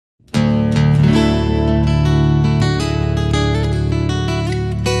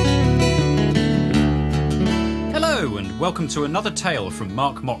welcome to another tale from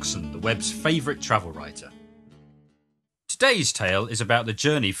Mark Moxon, the web's favourite travel writer. Today's tale is about the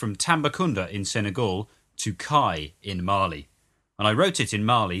journey from Tambacounda in Senegal to Kai in Mali, and I wrote it in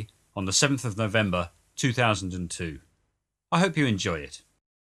Mali on the 7th of November 2002. I hope you enjoy it.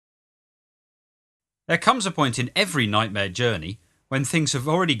 There comes a point in every nightmare journey when things have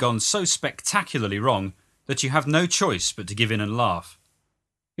already gone so spectacularly wrong that you have no choice but to give in and laugh.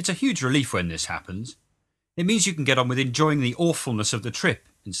 It's a huge relief when this happens. It means you can get on with enjoying the awfulness of the trip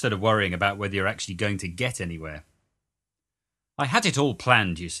instead of worrying about whether you're actually going to get anywhere. I had it all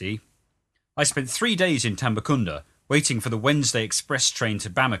planned, you see. I spent 3 days in Tambacounda waiting for the Wednesday express train to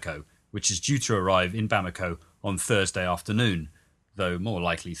Bamako, which is due to arrive in Bamako on Thursday afternoon, though more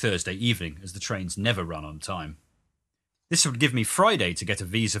likely Thursday evening as the trains never run on time. This would give me Friday to get a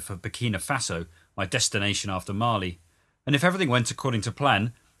visa for Burkina Faso, my destination after Mali, and if everything went according to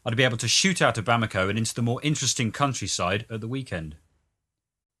plan, I'd be able to shoot out of Bamako and into the more interesting countryside at the weekend.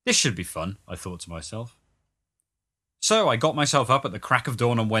 This should be fun, I thought to myself. So I got myself up at the crack of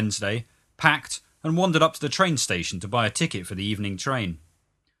dawn on Wednesday, packed, and wandered up to the train station to buy a ticket for the evening train.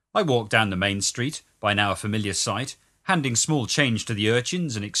 I walked down the main street, by now a familiar sight, handing small change to the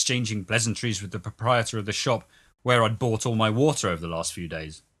urchins and exchanging pleasantries with the proprietor of the shop where I'd bought all my water over the last few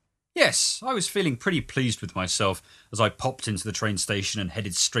days. Yes, I was feeling pretty pleased with myself as I popped into the train station and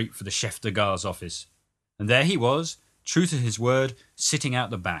headed straight for the chef de gare's office. And there he was, true to his word, sitting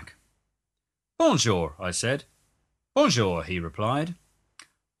out the back. "Bonjour," I said. "Bonjour," he replied.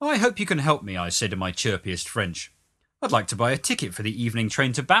 "I hope you can help me," I said in my chirpiest French. "I'd like to buy a ticket for the evening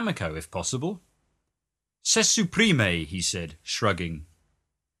train to Bamako, if possible." "C'est supprimé," he said, shrugging.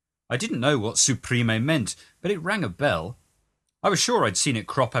 I didn't know what supprimé meant, but it rang a bell. I was sure I'd seen it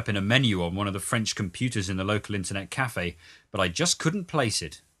crop up in a menu on one of the French computers in the local internet cafe, but I just couldn't place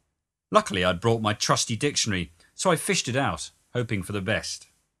it. Luckily, I'd brought my trusty dictionary, so I fished it out, hoping for the best.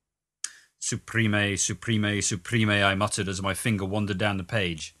 "Supprimé, supprimé, supprimé," I muttered as my finger wandered down the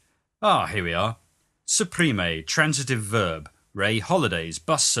page. Ah, here we are. Supprimé, transitive verb, re holidays,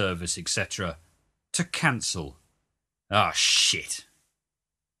 bus service, etc. To cancel. Ah, shit.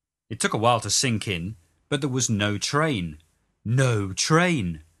 It took a while to sink in, but there was no train. No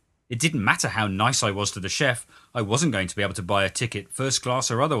train. It didn't matter how nice I was to the chef, I wasn't going to be able to buy a ticket, first class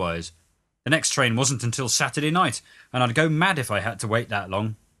or otherwise. The next train wasn't until Saturday night, and I'd go mad if I had to wait that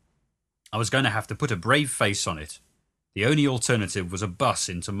long. I was going to have to put a brave face on it. The only alternative was a bus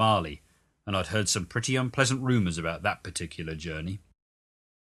into Mali, and I'd heard some pretty unpleasant rumours about that particular journey.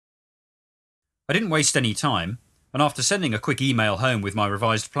 I didn't waste any time, and after sending a quick email home with my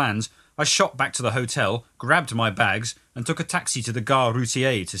revised plans, I shot back to the hotel, grabbed my bags, and took a taxi to the Gare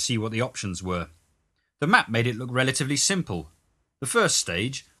Routière to see what the options were. The map made it look relatively simple. The first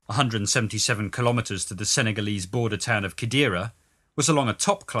stage, 177 kilometres to the Senegalese border town of Kidira, was along a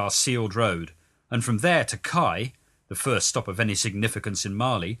top-class sealed road, and from there to Kai, the first stop of any significance in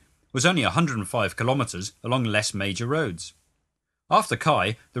Mali, was only 105 kilometres along less major roads. After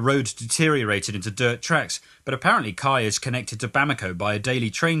Kai, the road deteriorated into dirt tracks, but apparently Kai is connected to Bamako by a daily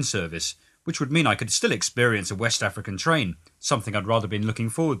train service, which would mean I could still experience a West African train, something I'd rather been looking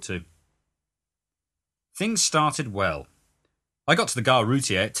forward to. Things started well. I got to the Gare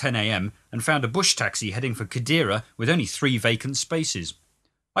Routière at 10 a.m. and found a bush taxi heading for Kidira with only 3 vacant spaces.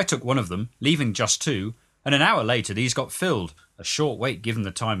 I took one of them, leaving just 2, and an hour later these got filled, a short wait given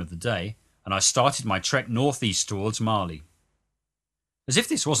the time of the day, and I started my trek northeast towards Mali. As if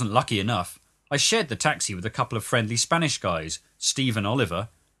this wasn't lucky enough, I shared the taxi with a couple of friendly Spanish guys, Steve and Oliver,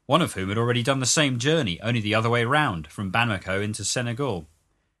 one of whom had already done the same journey, only the other way round, from Bamako into Senegal.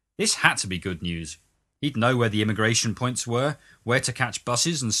 This had to be good news. He'd know where the immigration points were, where to catch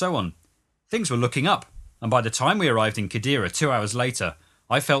buses, and so on. Things were looking up, and by the time we arrived in Kidira 2 hours later,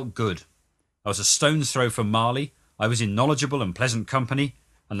 I felt good. I was a stone's throw from Mali, I was in knowledgeable and pleasant company,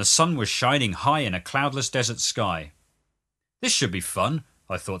 and the sun was shining high in a cloudless desert sky. This should be fun,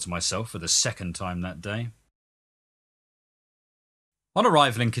 I thought to myself for the second time that day. On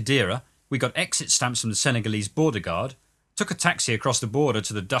arrival in Kidira, we got exit stamps from the Senegalese border guard, took a taxi across the border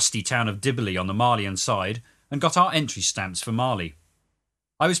to the dusty town of Dibili on the Malian side, and got our entry stamps for Mali.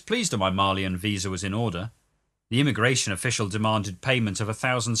 I was pleased that my Malian visa was in order. The immigration official demanded payment of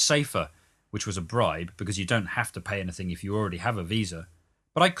 1,000 sefa, which was a bribe because you don't have to pay anything if you already have a visa,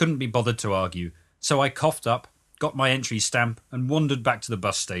 but I couldn't be bothered to argue, so I coughed up, got my entry stamp and wandered back to the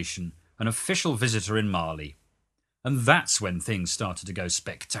bus station, an official visitor in Mali. And that's when things started to go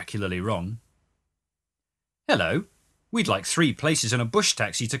spectacularly wrong. "Hello, we'd like 3 places and a bush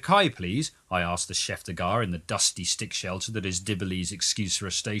taxi to Kai, please," I asked the chef de gare in the dusty stick shelter that is Dibili's excuse for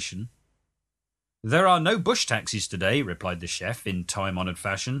a station. There are no bush taxis today, replied the chef in time-honoured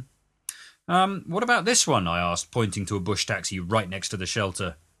fashion. What about this one? I asked, pointing to a bush taxi right next to the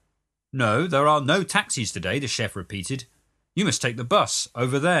shelter. No, there are no taxis today, the chef repeated. You must take the bus,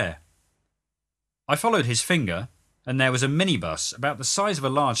 over there. I followed his finger, and there was a minibus about the size of a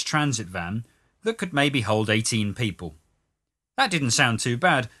large transit van that could maybe hold 18 people. That didn't sound too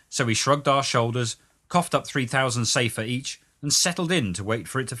bad, so we shrugged our shoulders, coughed up 3,000 safer each, and settled in to wait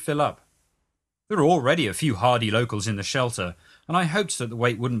for it to fill up. There were already a few hardy locals in the shelter, and I hoped that the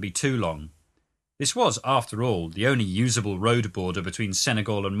wait wouldn't be too long. This was, after all, the only usable road border between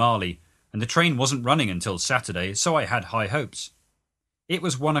Senegal and Mali, and the train wasn't running until Saturday, so I had high hopes. It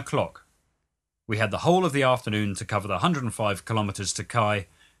was 1 o'clock. We had the whole of the afternoon to cover the 105 kilometres to Kai,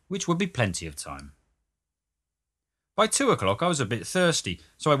 which would be plenty of time. By 2 o'clock I was a bit thirsty,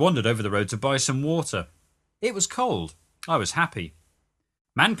 so I wandered over the road to buy some water. It was cold. I was happy.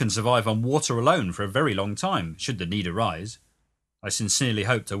 Man can survive on water alone for a very long time, should the need arise. I sincerely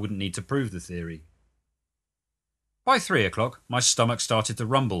hoped I wouldn't need to prove the theory. By 3 o'clock my stomach started to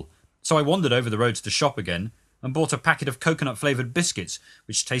rumble, so I wandered over the road to the shop again and bought a packet of coconut-flavoured biscuits,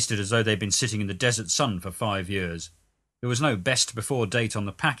 which tasted as though they'd been sitting in the desert sun for 5 years. There was no best before date on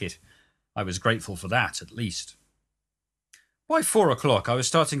the packet. I was grateful for that, at least. By 4 o'clock I was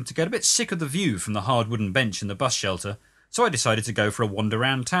starting to get a bit sick of the view from the hard wooden bench in the bus shelter, so I decided to go for a wander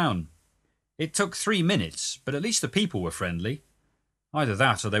round town. It took 3 minutes, but at least the people were friendly. Either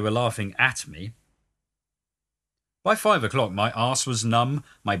that or they were laughing at me. By 5 o'clock my arse was numb,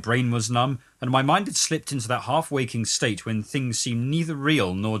 my brain was numb, and my mind had slipped into that half-waking state when things seem neither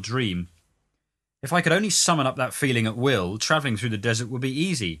real nor dream. If I could only summon up that feeling at will, travelling through the desert would be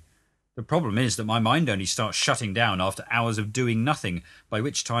easy. The problem is that my mind only starts shutting down after hours of doing nothing, by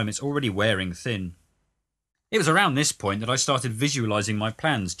which time it's already wearing thin. It was around this point that I started visualising my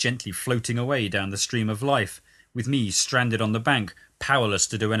plans gently floating away down the stream of life, with me stranded on the bank, powerless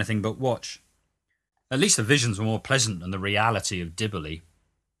to do anything but watch. At least the visions were more pleasant than the reality of Dibboli.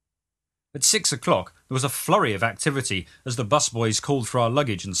 At 6 o'clock there was a flurry of activity as the busboys called for our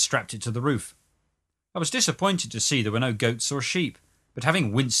luggage and strapped it to the roof. I was disappointed to see there were no goats or sheep, but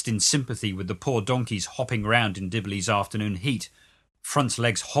having winced in sympathy with the poor donkeys hopping round in Dibboli's afternoon heat, front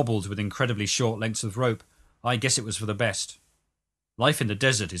legs hobbled with incredibly short lengths of rope, I guess it was for the best. Life in the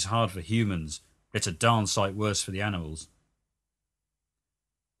desert is hard for humans, but it's a darn sight worse for the animals.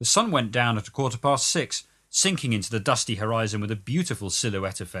 The sun went down at 6:15, sinking into the dusty horizon with a beautiful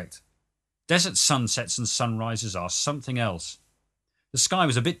silhouette effect. Desert sunsets and sunrises are something else. The sky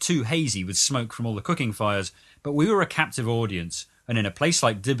was a bit too hazy with smoke from all the cooking fires, but we were a captive audience, and in a place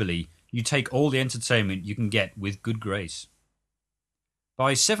like Dibboli, you take all the entertainment you can get with good grace.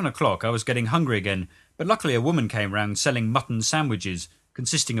 By 7 o'clock I was getting hungry again, but luckily a woman came round selling mutton sandwiches,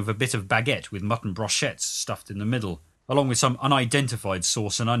 consisting of a bit of baguette with mutton brochettes stuffed in the middle, along with some unidentified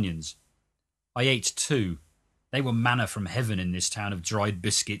sauce and onions. I ate 2. They were manna from heaven in this town of dried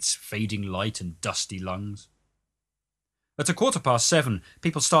biscuits, fading light and dusty lungs. At 7:15,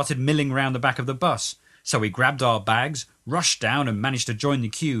 people started milling round the back of the bus, so we grabbed our bags, rushed down and managed to join the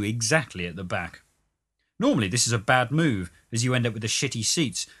queue exactly at the back. Normally this is a bad move, as you end up with the shitty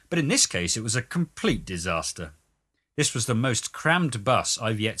seats, but in this case it was a complete disaster. This was the most crammed bus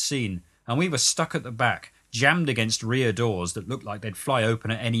I've yet seen, and we were stuck at the back, jammed against rear doors that looked like they'd fly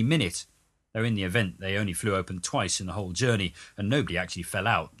open at any minute, though in the event they only flew open twice in the whole journey, and nobody actually fell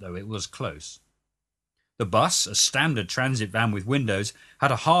out, though it was close. The bus, a standard transit van with windows,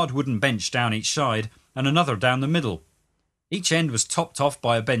 had a hard wooden bench down each side and another down the middle. Each end was topped off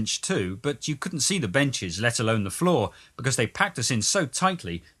by a bench too, but you couldn't see the benches, let alone the floor, because they packed us in so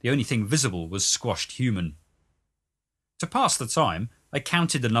tightly the only thing visible was squashed human. To pass the time, I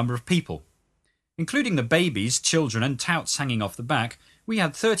counted the number of people. Including the babies, children and touts hanging off the back, we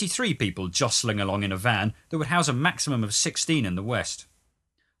had 33 people jostling along in a van that would house a maximum of 16 in the west.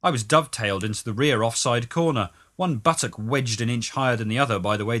 I was dovetailed into the rear offside corner, one buttock wedged an inch higher than the other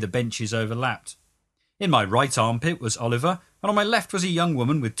by the way the benches overlapped. In my right armpit was Oliver, and on my left was a young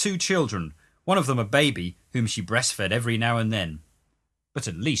woman with 2 children, one of them a baby whom she breastfed every now and then. But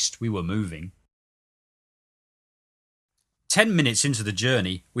at least we were moving. 10 minutes into the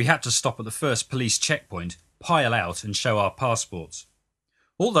journey, we had to stop at the first police checkpoint, pile out and show our passports.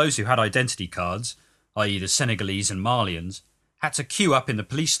 All those who had identity cards, i.e. the Senegalese and Malians, had to queue up in the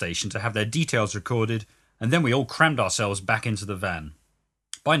police station to have their details recorded, and then we all crammed ourselves back into the van.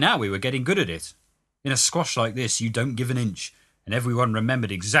 By now we were getting good at it. In a squash like this you don't give an inch, and everyone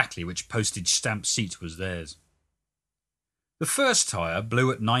remembered exactly which postage stamp seat was theirs. The first tyre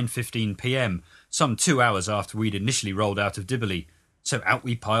blew at 9:15 p.m, some 2 hours after we'd initially rolled out of Dibboli, so out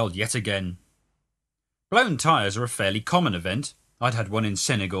we piled yet again. Blown tyres are a fairly common event. I'd had one in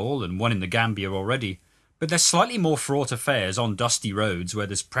Senegal and one in the Gambia already, but they're slightly more fraught affairs on dusty roads where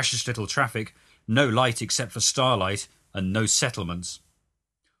there's precious little traffic, no light except for starlight, and no settlements.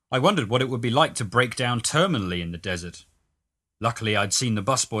 I wondered what it would be like to break down terminally in the desert. Luckily, I'd seen the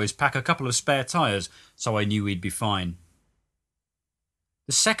busboys pack a couple of spare tyres, so I knew we'd be fine.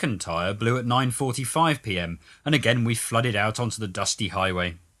 The second tyre blew at 9:45 p.m, and again we flooded out onto the dusty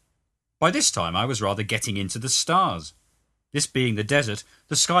highway. By this time I was rather getting into the stars. This being the desert,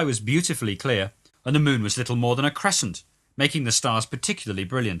 the sky was beautifully clear, and the moon was little more than a crescent, making the stars particularly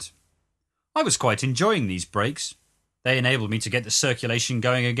brilliant. I was quite enjoying these breaks. They enabled me to get the circulation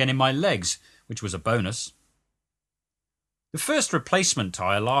going again in my legs, which was a bonus. The first replacement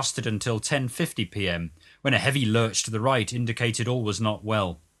tyre lasted until 10:50 p.m, when a heavy lurch to the right indicated all was not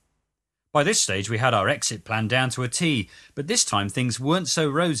well. By this stage we had our exit plan down to a T, but this time things weren't so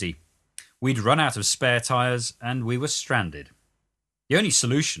rosy. We'd run out of spare tyres and we were stranded. The only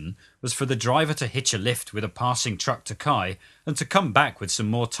solution was for the driver to hitch a lift with a passing truck to Kai and to come back with some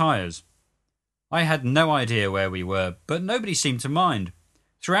more tyres. I had no idea where we were, but nobody seemed to mind.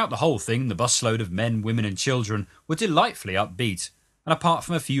 Throughout the whole thing, the busload of men, women and children were delightfully upbeat, and apart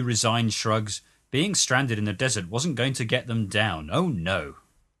from a few resigned shrugs, being stranded in the desert wasn't going to get them down. Oh no.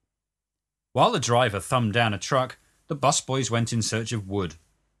 While the driver thumbed down a truck, the busboys went in search of wood.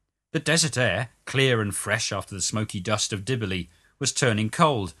 The desert air, clear and fresh after the smoky dust of Dibili, was turning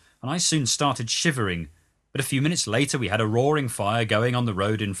cold, and I soon started shivering, but a few minutes later we had a roaring fire going on the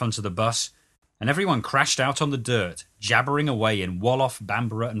road in front of the bus, and everyone crashed out on the dirt, jabbering away in Wolof,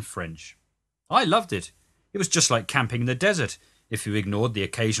 Bambara and French. I loved it. It was just like camping in the desert, if you ignored the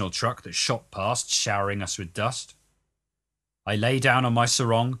occasional truck that shot past, showering us with dust. I lay down on my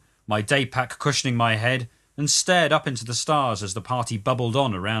sarong, my day pack cushioning my head, and stared up into the stars as the party bubbled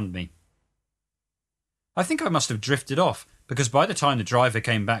on around me. I think I must have drifted off, because by the time the driver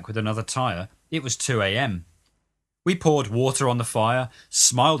came back with another tyre, it was 2 a.m. We poured water on the fire,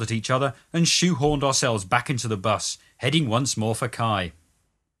 smiled at each other, and shoehorned ourselves back into the bus, heading once more for Kai.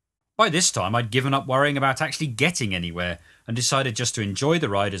 By this time I'd given up worrying about actually getting anywhere, and decided just to enjoy the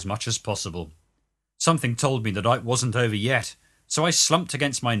ride as much as possible. Something told me the night wasn't over yet, so I slumped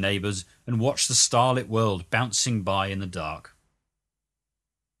against my neighbours and watched the starlit world bouncing by in the dark.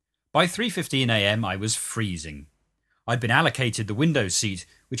 By 3:15 a.m. I was freezing. I'd been allocated the window seat,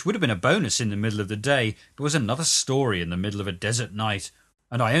 which would have been a bonus in the middle of the day, but was another story in the middle of a desert night,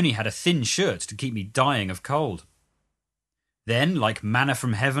 and I only had a thin shirt to keep me dying of cold. Then, like manna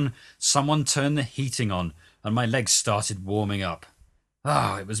from heaven, someone turned the heating on, and my legs started warming up.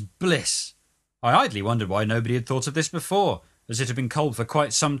 It was bliss. I idly wondered why nobody had thought of this before, as it had been cold for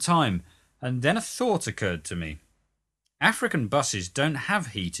quite some time, and then a thought occurred to me. African buses don't have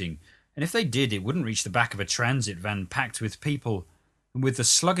heating, and if they did, it wouldn't reach the back of a transit van packed with people. And with the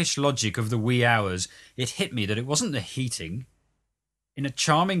sluggish logic of the wee hours, it hit me that it wasn't the heating. In a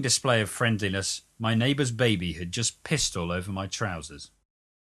charming display of friendliness, my neighbour's baby had just pissed all over my trousers.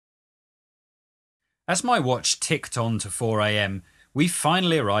 As my watch ticked on to 4 a.m, we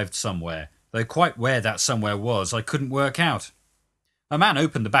finally arrived somewhere, though quite where that somewhere was I couldn't work out. A man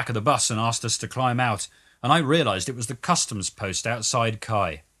opened the back of the bus and asked us to climb out, and I realised it was the customs post outside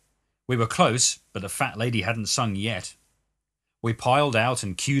Kai. We were close, but the fat lady hadn't sung yet. We piled out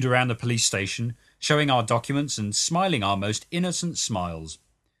and queued around the police station, showing our documents and smiling our most innocent smiles.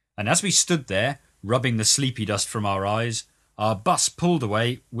 And as we stood there, rubbing the sleepy dust from our eyes, our bus pulled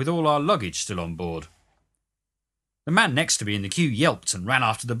away with all our luggage still on board. The man next to me in the queue yelped and ran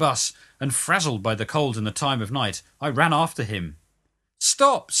after the bus, and frazzled by the cold and the time of night, I ran after him.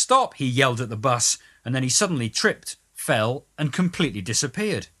 "Stop, stop," he yelled at the bus, and then he suddenly tripped, fell, and completely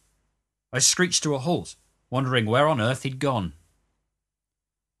disappeared. I screeched to a halt, wondering where on earth he'd gone.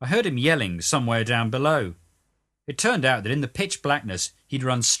 I heard him yelling somewhere down below. It turned out that in the pitch blackness he'd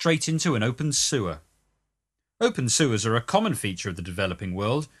run straight into an open sewer. Open sewers are a common feature of the developing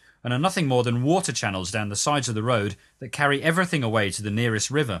world, and are nothing more than water channels down the sides of the road that carry everything away to the nearest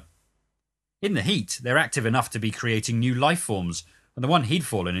river. In the heat, they're active enough to be creating new life forms, and the one he'd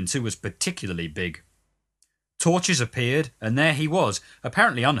fallen into was particularly big. Torches appeared, and there he was,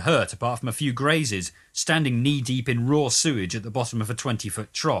 apparently unhurt apart from a few grazes, standing knee-deep in raw sewage at the bottom of a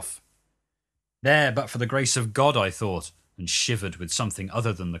 20-foot trough. There, but for the grace of God, I thought, and shivered with something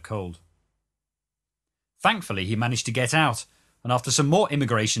other than the cold. Thankfully, he managed to get out, and after some more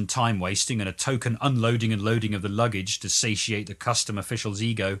immigration time-wasting and a token unloading and loading of the luggage to satiate the custom official's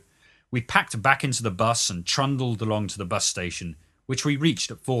ego, we packed back into the bus and trundled along to the bus station, which we reached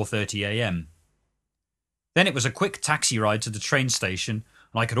at 4:30 a.m. Then it was a quick taxi ride to the train station,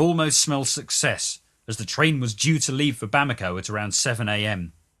 and I could almost smell success as the train was due to leave for Bamako at around 7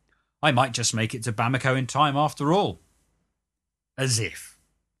 a.m. I might just make it to Bamako in time after all. As if.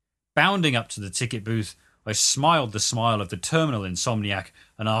 Bounding up to the ticket booth, I smiled the smile of the terminal insomniac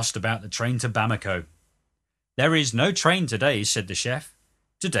and asked about the train to Bamako. "There is no train today," said the chef.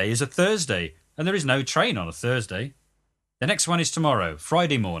 "Today is a Thursday, and there is no train on a Thursday. The next one is tomorrow,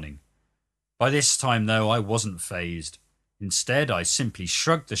 Friday morning." By this time, though, I wasn't fazed. Instead, I simply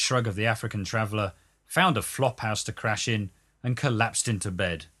shrugged the shrug of the African traveller, found a flop house to crash in, and collapsed into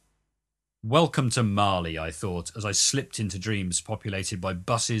bed. Welcome to Mali, I thought, as I slipped into dreams populated by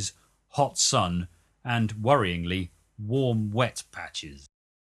buses, hot sun, and, worryingly, warm wet patches.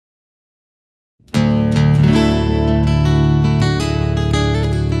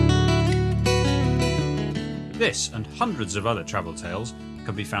 This and hundreds of other travel tales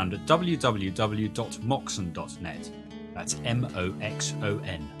can be found at www.moxon.net. That's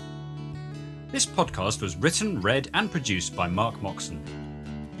Moxon. This podcast was written, read and produced by Mark Moxon.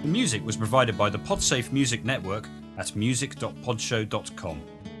 The music was provided by the Podsafe Music Network at music.podshow.com.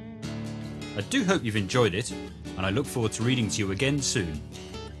 I do hope you've enjoyed it, and I look forward to reading to you again soon.